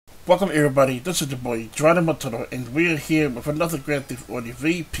Welcome everybody, this is your boy Dryder and we are here with another Grand Theft Auto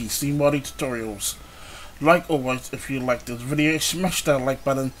V PC modding tutorials. Like always, if you like this video, smash that like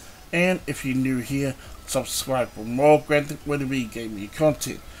button, and if you're new here, subscribe for more Grand Theft Auto V gaming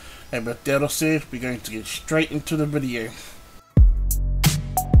content. And with that all said, we're going to get straight into the video.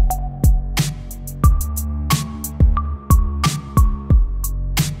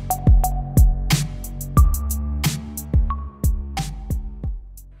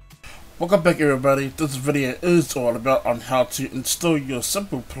 Welcome back everybody. This video is all about on how to install your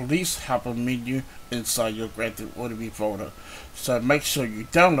simple police helper menu inside your Grand Theft Auto V folder. So make sure you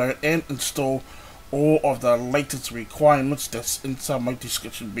download and install all of the latest requirements that's inside my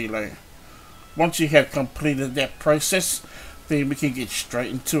description below. Once you have completed that process, then we can get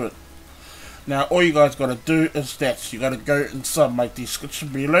straight into it. Now all you guys gotta do is that you gotta go inside my description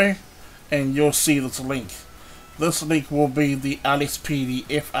below and you'll see this link. This link will be the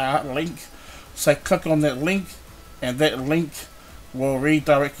LSPDFR link, so click on that link and that link will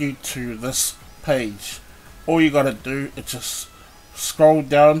redirect you to this page. All you gotta do is just scroll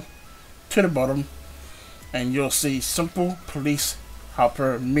down to the bottom and you'll see simple police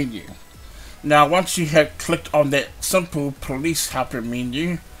helper menu. Now once you have clicked on that simple police helper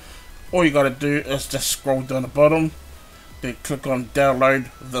menu, all you gotta do is just scroll down the bottom, then click on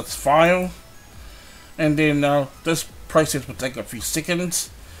download this file. And then this process will take a few seconds,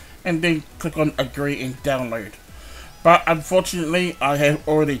 and then click on agree and download. But unfortunately I have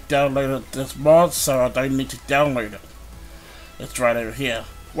already downloaded this mod, so I don't need to download it. It's right over here.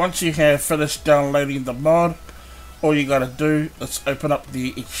 Once you have finished downloading the mod, all you gotta do is open up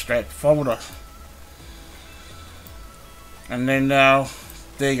the extract folder. And then now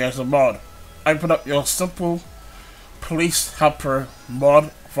there goes the mod. Open up your simple police helper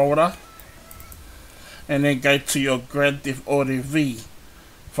mod folder. And then go to your Grand Theft Auto V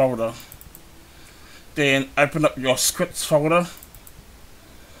folder. Then open up your scripts folder.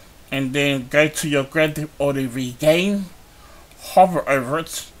 And then go to your Grand Theft Auto V game. Hover over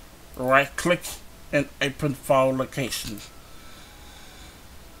it. Right click and open file location.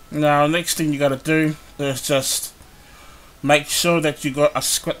 Now next thing you gotta do is just make sure that you got a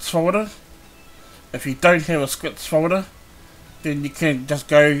scripts folder. If you don't have a scripts folder, then you can just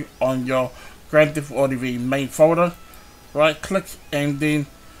go on your Grand Theft Auto V main folder, right click and then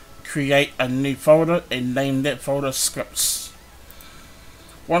create a new folder and name that folder scripts.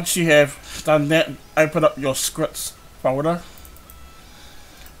 Once you have done that, open up your scripts folder.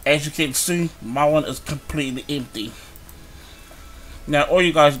 As you can see, my one is completely empty. Now all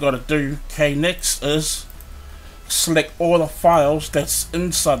you guys gotta do next is select all the files that's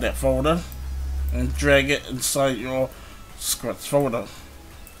inside that folder and drag it inside your scripts folder.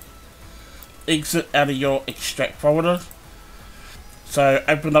 Exit out of your extract folder. So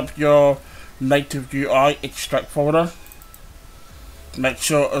open up your native UI extract folder. Make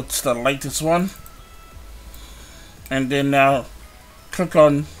sure it's the latest one. And then now click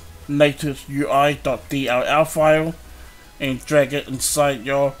on native UI.dll file and drag it inside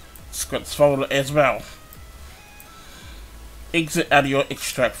your scripts folder as well. Exit out of your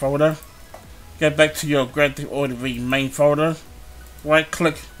extract folder. Go back to your Grand Theft Auto V main folder. Right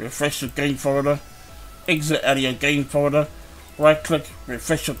click, refresh your game folder, exit out of your game folder, right click,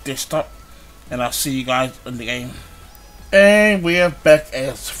 refresh your desktop, and I'll see you guys in the game. And we are back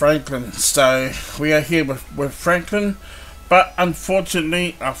as Franklin. So we are here with Franklin, but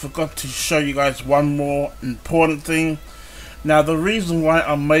unfortunately I forgot to show you guys one more important thing. Now the reason why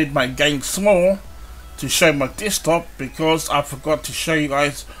I made my game small to show my desktop, because I forgot to show you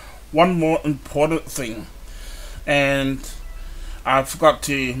guys one more important thing. And I forgot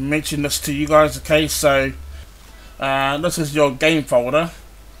to mention this to you guys, okay? So this is your game folder.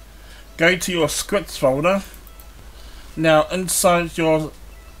 Go to your scripts folder. Now inside your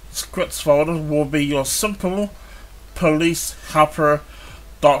scripts folder will be your simple police helper.ini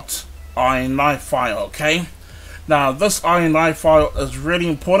file, okay? Now this ini file is really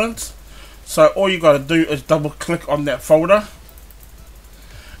important, so all you gotta do is double click on that folder,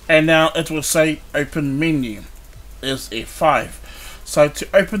 and now it will say open menu is F5. So to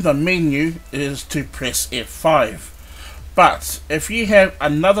open the menu is to press F5. But if you have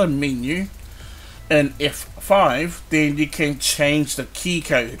another menu in F5, then you can change the key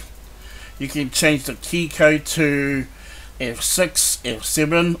code. You can change the key code to F6,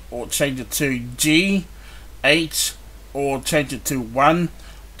 F7, or change it to G, H, or change it to 1,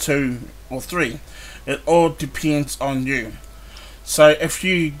 2, or 3. It all depends on you. So if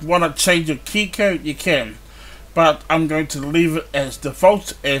you want to change your key code, you can. But I'm going to leave it as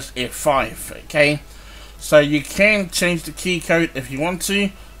default as F5, okay? So you can change the key code if you want to,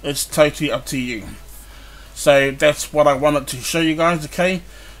 It's totally up to you. So that's what I wanted to show you guys, okay?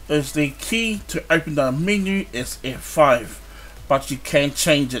 Is the key to open the menu is F5, but you can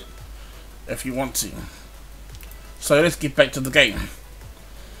change it if you want to. So let's get back to the game.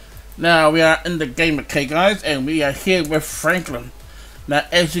 Now we are in the game, okay guys, and we are here with Franklin. Now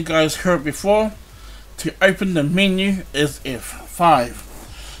as you guys heard before, to open the menu is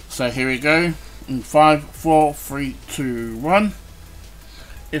F5. So here we go, in 5, 4, 3, 2, 1,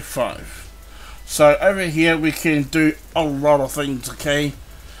 F5. So over here we can do a lot of things, okay?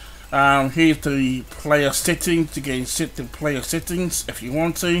 Here's the player settings. You can set the player settings if you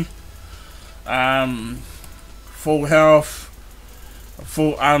want to. Full health,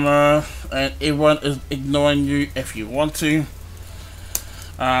 full armor, and everyone is ignoring you if you want to.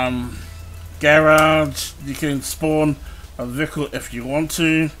 Garage, you can spawn a vehicle if you want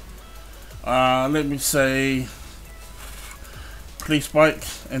to. Let me say police bike,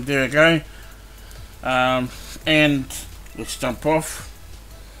 and there we go. And let's jump off,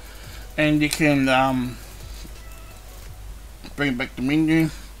 and you can bring back the menu.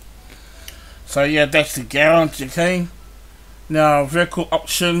 So yeah, that's the garage, okay? Now vehicle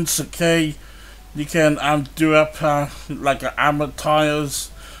options, okay? You can do up like armored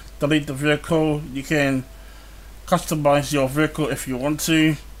tires, delete the vehicle. You can customize your vehicle if you want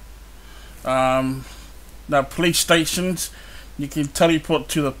to. Now police stations, you can teleport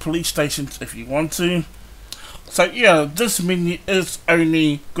to the police stations if you want to. So yeah, this menu is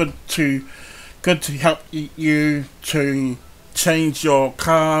only good to help you to change your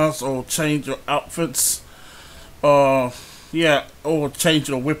cars or change your outfits, or yeah, or change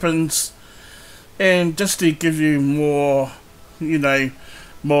your weapons, and just to give you more, you know,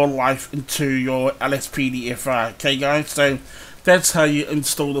 more life into your LSPDFR. Okay guys, so that's how you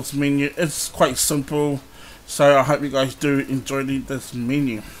install this menu. It's quite simple. So I hope you guys do enjoy this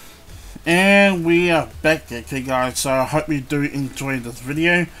menu. And we are back, okay guys, so I hope you do enjoy this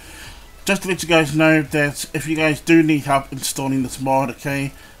video. Just to let you guys know that if you guys do need help installing this mod,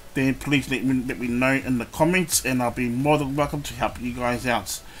 okay, then please let me know in the comments, and I'll be more than welcome to help you guys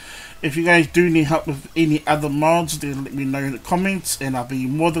out. If you guys do need help with any other mods, then let me know in the comments, and I'll be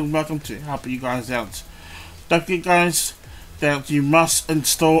more than welcome to help you guys out. Don't forget guys that you must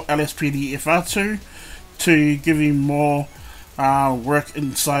install LSPDFR2 to give you more work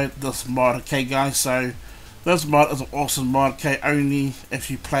inside this mod, okay guys. So this mod is an awesome mod, okay, only if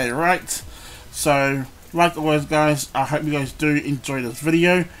you play it right. So like always guys, I hope you guys do enjoy this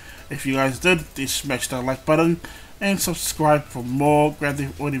video. If you guys did, just smash that like button and subscribe for more Grand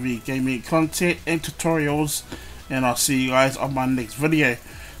Theft Auto gaming content and tutorials, and I'll see you guys on my next video.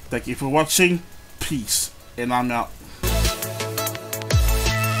 Thank you for watching, peace, and I'm out.